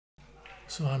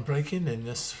So I'm breaking in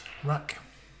this rack,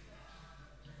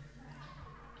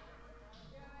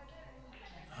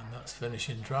 and that's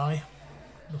finishing dry,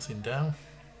 nothing down,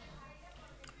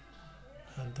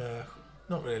 and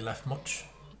not really left much.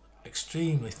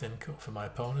 Extremely thin cut for my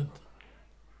opponent,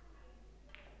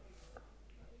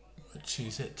 but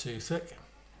she's hit too thick.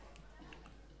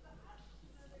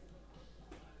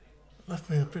 Left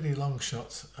me a pretty long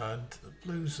shot, and the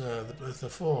blues, the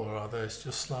four rather, is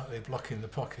just slightly blocking the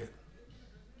pocket.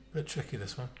 Bit tricky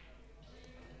this one.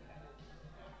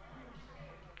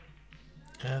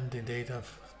 And indeed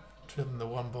I've driven the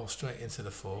one ball straight into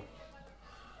the four.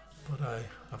 But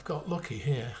I've got lucky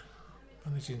here,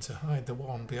 managing to hide the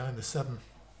one behind the seven.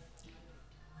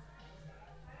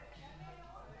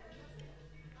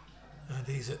 And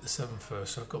he's at the seven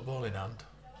first, so I've got ball in hand.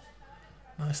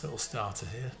 Nice little starter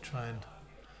here, try and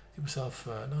give myself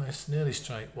a nice, nearly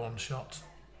straight one shot,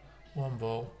 one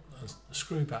ball, and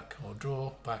screw back or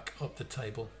draw back up the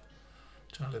table.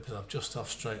 Try and leave myself just off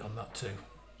straight on that too.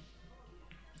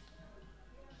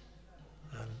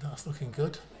 And that's looking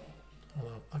good.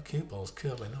 Although that cue ball's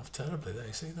curling off terribly there,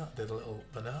 you see that? Did a little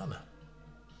banana.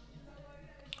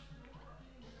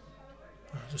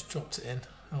 I just dropped it in,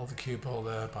 held the cue ball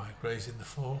there by grazing the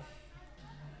four.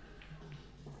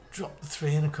 Drop the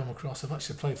three in and come across. I've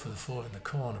actually played for the four in the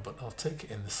corner, but I'll take it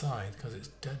in the side because it's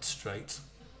dead straight.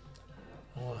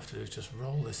 All I have to do is just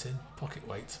roll this in, pocket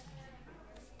weight.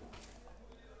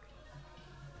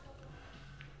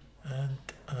 And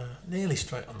nearly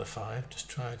straight on the five, just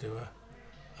try to do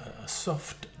a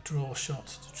soft draw shot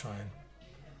to try and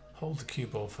hold the cue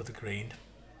ball for the green.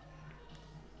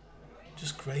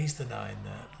 Just graze the nine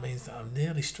there. It means that I'm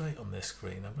nearly straight on this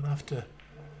green. I'm going to have to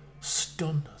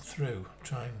stun through,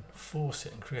 try and force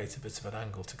it and create a bit of an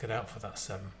angle to get out for that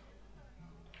seven.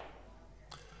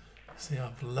 See,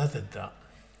 I've leathered that.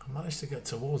 I managed to get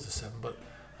towards the seven, but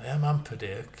I am hampered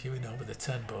here, queuing over the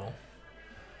 10 ball.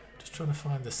 Just trying to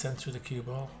find the centre of the cue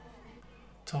ball.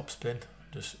 Top spin,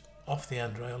 just off the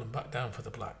end rail and back down for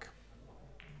the black.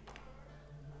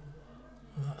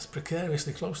 And that's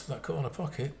precariously close to that corner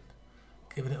pocket,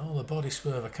 giving it all the body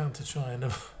swerve I can to try and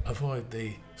avoid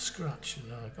the scratch.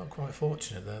 And I got quite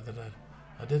fortunate there that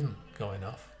I didn't going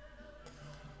off.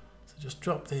 So just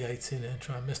drop the 8 in and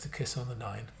try and miss the kiss on the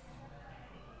 9.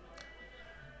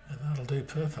 And that'll do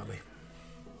perfectly.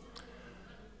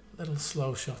 Little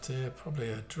slow shot here, probably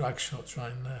a drag shot, try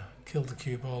and kill the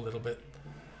cue ball a little bit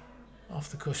off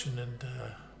the cushion and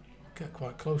get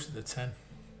quite close to the 10.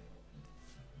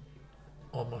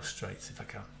 Almost straight if I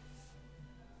can.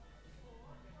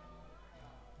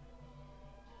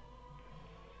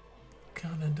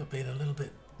 Can end up being a little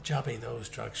bit jabby, those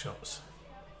drag shots.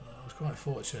 I was quite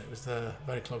fortunate, it was there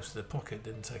very close to the pocket,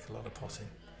 didn't take a lot of potting.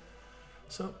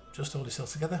 So just hold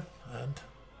yourself together and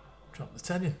drop the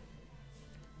 10 in.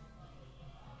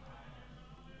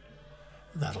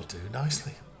 That'll do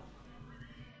nicely.